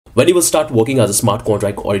When you will start working as a smart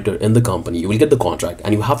contract auditor in the company, you will get the contract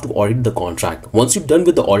and you have to audit the contract. Once you're done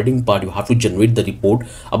with the auditing part, you have to generate the report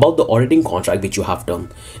about the auditing contract which you have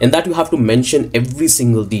done. In that, you have to mention every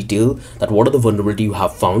single detail, that what are the vulnerability you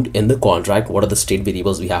have found in the contract, what are the state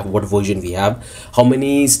variables we have, what version we have, how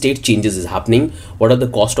many state changes is happening, what are the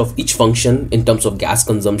cost of each function in terms of gas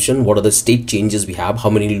consumption, what are the state changes we have, how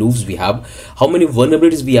many loops we have, how many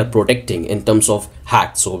vulnerabilities we are protecting in terms of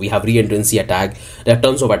hacks. So we have re-entrancy attack, there are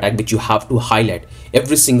tons of attack which you have to highlight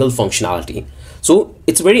every single functionality. So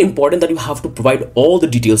it's very important that you have to provide all the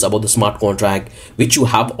details about the smart contract which you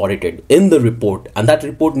have audited in the report, and that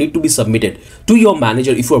report need to be submitted to your manager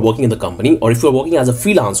if you are working in the company, or if you are working as a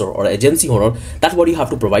freelancer or agency owner. That's what you have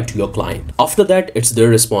to provide to your client. After that, it's their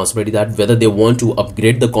responsibility that whether they want to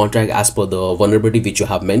upgrade the contract as per the vulnerability which you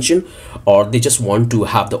have mentioned, or they just want to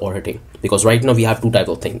have the auditing. Because right now we have two types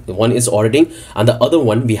of things. One is auditing and the other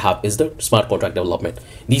one we have is the smart contract development.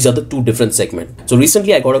 These are the two different segments. So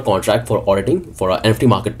recently I got a contract for auditing for an NFT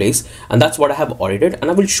marketplace, and that's what I have audited, and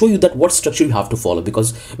I will show you that what structure you have to follow,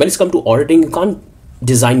 because when it's come to auditing, you can't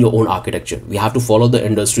design your own architecture. We have to follow the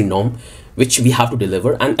industry norm which we have to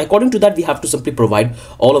deliver, and according to that we have to simply provide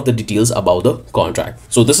all of the details about the contract.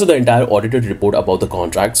 So this is the entire audited report about the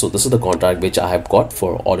contract. So this is the contract which I have got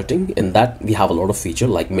for auditing. In that we have a lot of feature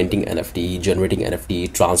like minting NFT, generating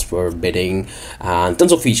NFT, transfer, bidding, and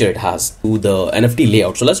tons of feature it has to the NFT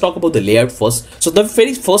layout. So let's talk about the layout first. So the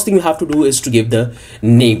very first thing you have to do is to give the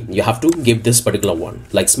name. You have to give this particular one,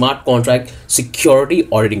 like smart contract security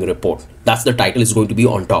auditing report. That's the title is going to be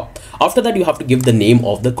on top. After that, you have to give the name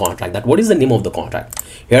of the contract. That what is the name of the contract?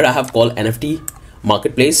 Here I have called NFT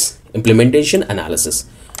marketplace implementation analysis.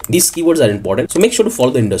 These keywords are important, so make sure to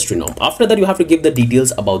follow the industry norm. After that, you have to give the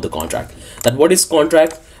details about the contract. That what is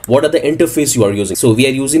contract, what are the interface you are using. So we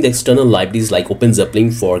are using the external libraries like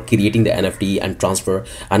OpenZeppelin for creating the NFT and transfer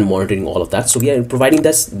and monitoring all of that. So we are providing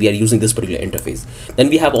this, we are using this particular interface. Then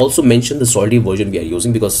we have also mentioned the Solidity version we are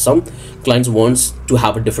using, because some clients wants to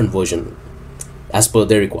have a different version as per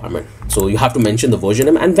their requirement. So you have to mention the version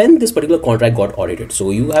name and when this particular contract got audited. So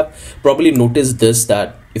you have probably noticed this,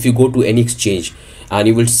 that if you go to any exchange and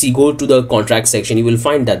you will see, go to the contract section, you will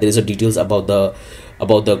find that there is a details about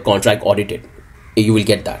the contract audited. You will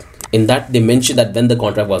get that. In that they mention that when the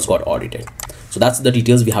contract was got audited. So that's the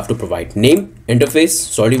details we have to provide: name, interface,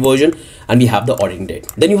 Solidity version, and we have the auditing date.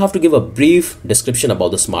 Then you have to give a brief description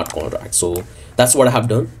about the smart contract. So that's what I have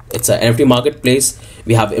done. It's an NFT marketplace.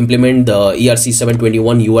 We have implemented the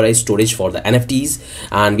ERC-721 URI storage for the NFTs,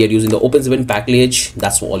 and we are using the OpenZeppelin package.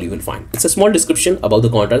 That's all you will find. It's a small description about the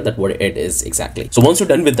contract, that what it is exactly. So once you're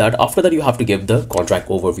done with that, after that you have to give the contract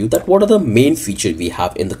overview, that what are the main features we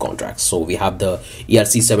have in the contract. So we have the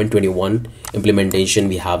ERC-721 implementation,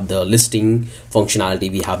 we have the listing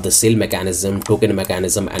functionality, we have the sale mechanism, token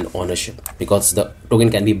mechanism, and ownership, because the token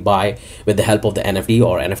can be buy with the help of the NFT,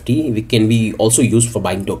 or NFT we can be also used for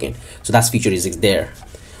buying token. So that's feature is there.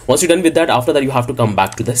 Once you're done with that, after that you have to come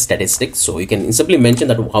back to the statistics. So you can simply mention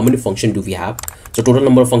that how many function do we have. So total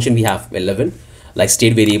number of function we have 11, like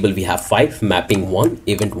state variable we have 5, mapping 1,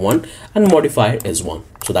 event 1, and modifier is 1.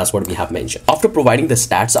 So that's what we have mentioned. After providing the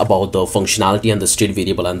stats about the functionality and the state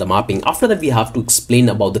variable and the mapping, after that we have to explain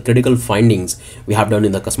about the critical findings we have done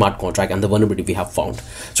in the smart contract and the vulnerability we have found.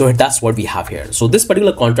 So that's what we have here. So this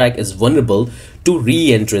particular contract is vulnerable to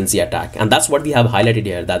re-entrancy attack, and that's what we have highlighted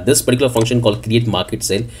here, that this particular function called create market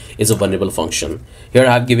sale is a vulnerable function. Here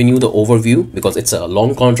I have given you the overview because it's a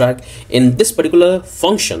long contract. In this particular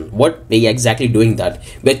function, what we are exactly doing, that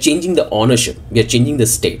we are changing the ownership, we are changing the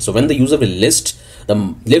state. So when the user will list the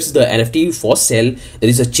NFT for sale, there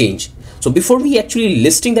is a change. So before we actually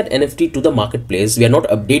listing that NFT to the marketplace, we are not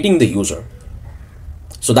updating the user.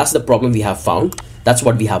 So that's the problem we have found. That's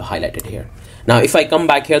what we have highlighted here. Now if I come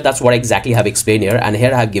back here, that's what I exactly have explained here, and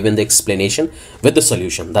here I have given the explanation with the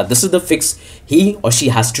solution, that this is the fix he or she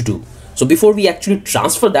has to do. So before we actually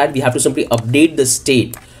transfer that, we have to simply update the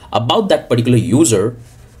state about that particular user,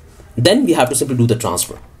 then we have to simply do the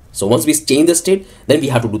transfer. So once we change the state, then we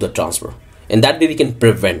have to do the transfer. In that way we can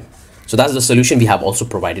prevent. So that's the solution we have also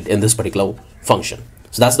provided in this particular function.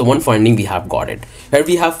 So that's the one finding we have got it. Here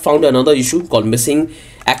we have found another issue called missing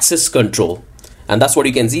access control, and that's what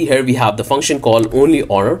you can see here. We have the function called only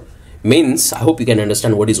owner. Means, I hope you can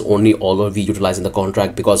understand what is only owner we utilize in the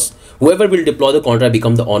contract, because whoever will deploy the contract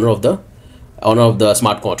become the owner of the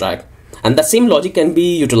smart contract. And the same logic can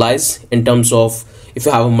be utilized in terms of if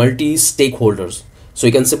you have multi stakeholders. So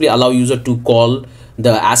you can simply allow user to call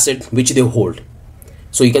the asset which they hold.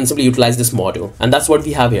 So you can simply utilize this module, and that's what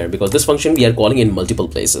we have here, because this function we are calling in multiple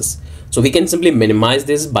places. So we can simply minimize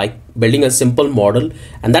this by building a simple model,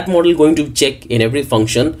 and that model going to check in every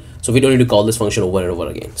function. So we don't need to call this function over and over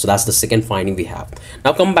again. So that's the second finding we have.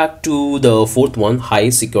 Now come back to the fourth one, high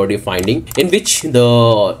security finding, in which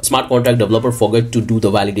the smart contract developer forgot to do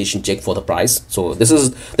the validation check for the price. So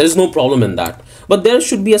there is no problem in that, but there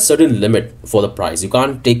should be a certain limit for the price. You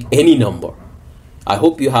can't take any number. I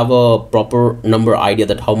hope you have a proper number idea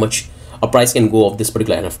that how much a price can go of this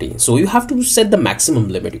particular NFT. So you have to set the maximum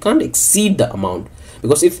limit. You can't exceed the amount,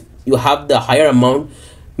 because if you have the higher amount,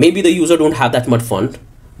 maybe the user don't have that much fund,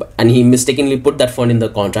 and he mistakenly put that fund in the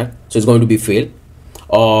contract, so it's going to be fail.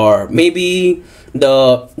 Or maybe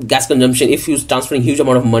the gas consumption, if you're transferring huge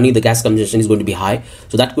amount of money, the gas consumption is going to be high,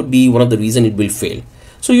 so that could be one of the reason it will fail.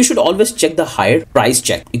 So you should always check the higher price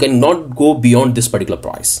check. You cannot go beyond this particular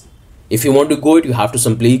price. If you want to go it, you have to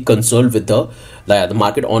simply consult with the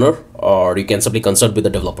market owner, or you can simply consult with the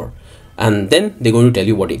developer, and then they're going to tell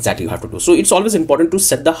you what exactly you have to do. So it's always important to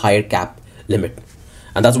set the higher cap limit,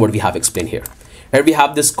 and that's what we have explained here. Here we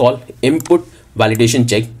have this called input validation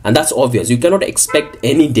check, and that's obvious. You cannot expect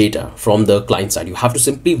any data from the client side. You have to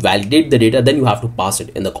simply validate the data, then you have to pass it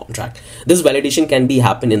in the contract. This validation can be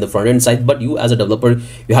happen in the front end side, but you as a developer,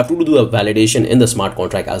 you have to do a validation in the smart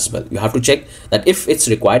contract as well. You have to check that if it's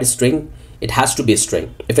required string, it has to be a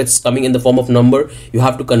string. If it's coming in the form of number, you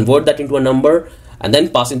have to convert that into a number and then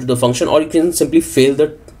pass into the function, or you can simply fail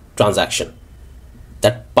the transaction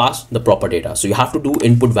that pass the proper data. So you have to do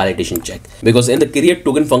input validation check, because in the create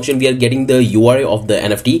token function we are getting the URI of the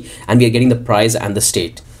NFT, and we are getting the price and the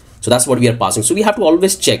state. So that's what we are passing. So we have to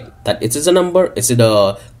always check that it is a number, is it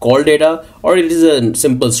a call data, or it is a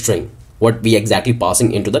simple string, what we exactly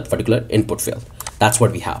passing into that particular input field. That's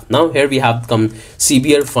what we have. Now here we have come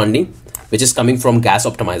CBR funding, which is coming from gas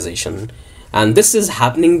optimization, and this is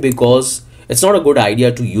happening because it's not a good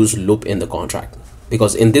idea to use loop in the contract,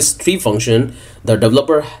 because in this tree function the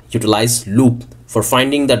developer utilized loop for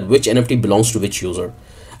finding that which NFT belongs to which user,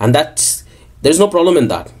 and there's no problem in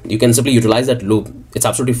that. You can simply utilize that loop, it's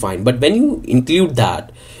absolutely fine. But when you include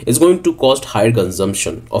that, it's going to cost higher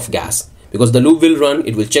consumption of gas, because the loop will run,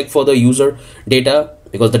 it will check for the user data,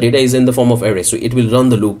 because the data is in the form of array, so it will run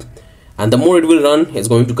the loop, and the more it will run, it's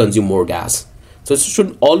going to consume more gas. So it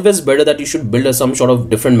should always better that you should build some sort of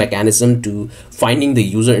different mechanism to finding the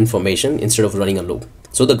user information instead of running a loop.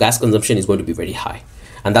 So the gas consumption is going to be very high,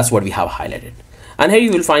 and that's what we have highlighted. And here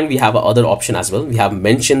you will find we have other option as well. We have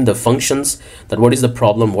mentioned the functions, that what is the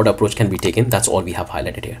problem, what approach can be taken. That's all we have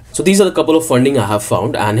highlighted here. So these are the couple of funding I have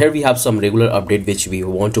found, and here we have some regular update which we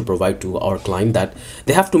want to provide to our client, that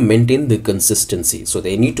they have to maintain the consistency. So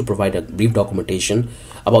they need to provide a brief documentation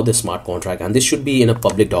about the smart contract, and this should be in a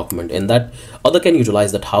public document, and that other can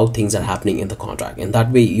utilize that how things are happening in the contract. In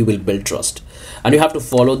that way you will build trust, and you have to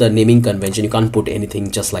follow the naming convention. You can't put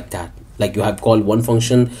anything just like that, like you have called one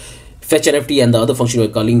function fetch NFT and the other function you're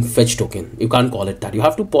calling fetch token. You can't call it that. You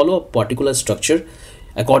have to follow a particular structure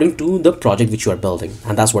according to the project which you are building,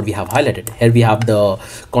 and that's what we have highlighted. Here we have the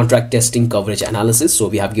contract testing coverage analysis. So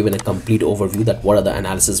we have given a complete overview that what are the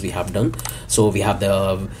analysis we have done. So we have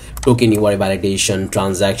the token URI validation,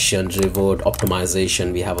 transaction reward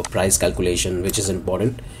optimization, we have a price calculation, which is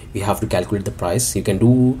important. We have to calculate the price. You can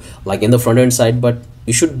do like in the front end side, but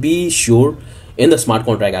you should be sure in the smart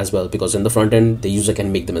contract as well, because in the front end the user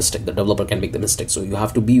can make the mistake, the developer can make the mistake. So you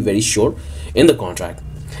have to be very sure in the contract.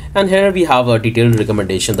 And here we have a detailed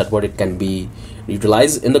recommendation that what it can be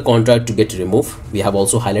utilized in the contract to get removed. We have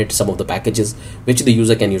also highlighted some of the packages which the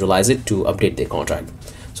user can utilize it to update their contract.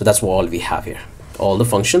 So that's all we have here, all the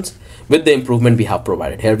functions with the improvement we have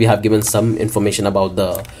provided. Here we have given some information about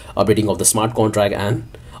the updating of the smart contract and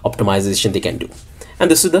optimization they can do. And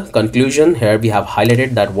this is the conclusion. Here we have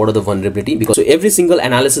highlighted that what are the vulnerability, because so every single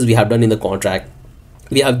analysis we have done in the contract,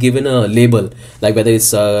 we have given a label, like whether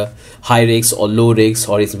it's high risks or low risks,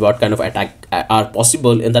 or it's what kind of attack are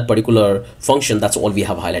possible in that particular function. That's all we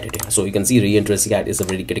have highlighted here. So you can see re-entry scat is a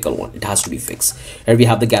very critical one. It has to be fixed. Here we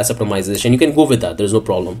have the gas optimization. You can go with that, there's no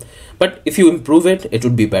problem. But if you improve it, it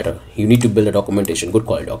would be better. You need to build a documentation, good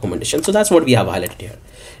quality documentation. So that's what we have highlighted here.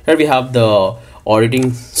 Here we have the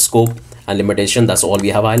auditing scope and limitation. That's all we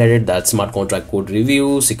have highlighted. That smart contract code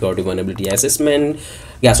review, security vulnerability assessment,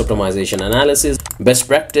 gas optimization analysis, best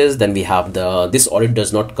practice. Then we have this audit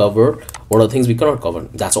does not cover what are the things we cannot cover.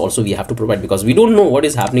 That's also we have to provide, because we don't know what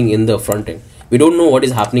is happening in the front end. We don't know what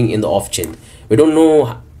is happening in the off chain. We don't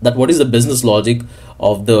know that what is the business logic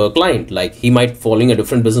of the client. Like he might following a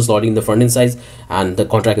different business logic in the front end side, and the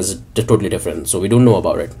contract is totally different, so we don't know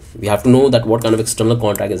about it. We have to know that what kind of external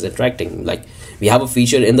contract is interacting. Like we have a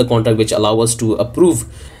feature in the contract which allow us to approve,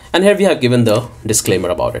 and here we have given the disclaimer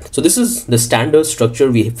about it. So this is the standard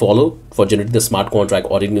structure we follow for generating the smart contract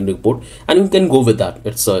auditing report, and you can go with that.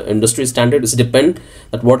 It's an industry standard. It's depend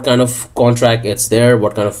that what kind of contract it's there,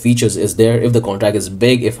 what kind of features is there. If the contract is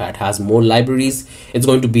big, if it has more libraries, it's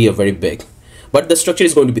going to be a very big, but the structure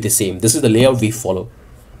is going to be the same. This is the layout we follow.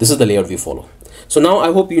 So now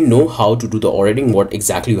I hope you know how to do the auditing, what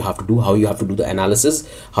exactly you have to do, how you have to do the analysis,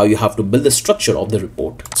 how you have to build the structure of the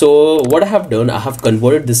report. So what I have done, I have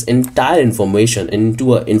converted this entire information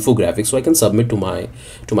into an infographic, so I can submit to my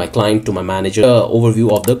client, to my manager,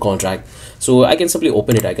 overview of the contract. So I can simply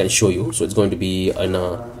open it, I can show you. So it's going to be in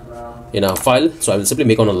a file. So I will simply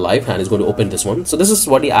make on a live, and it's going to open this one. So this is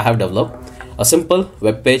what I have developed, a simple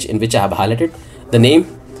web page in which I have highlighted the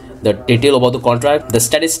name, the detail about the contract, the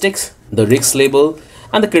statistics, the risks label,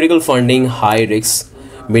 and the critical funding, high risks,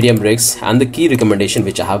 medium risks, and the key recommendation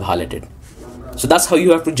which I have highlighted. So that's how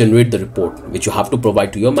you have to generate the report, which you have to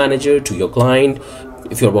provide to your manager, to your client.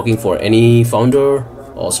 If you're working for any founder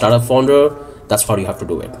or startup founder, that's how you have to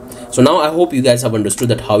do it. So now I hope you guys have understood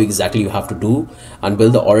that how exactly you have to do and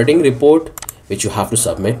build the auditing report which you have to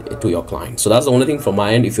submit to your client. So that's the only thing from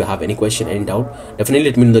my end. If you have any question, any doubt, definitely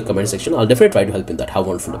let me know in the comment section. I'll definitely try to help in that. Have a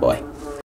wonderful day. Bye.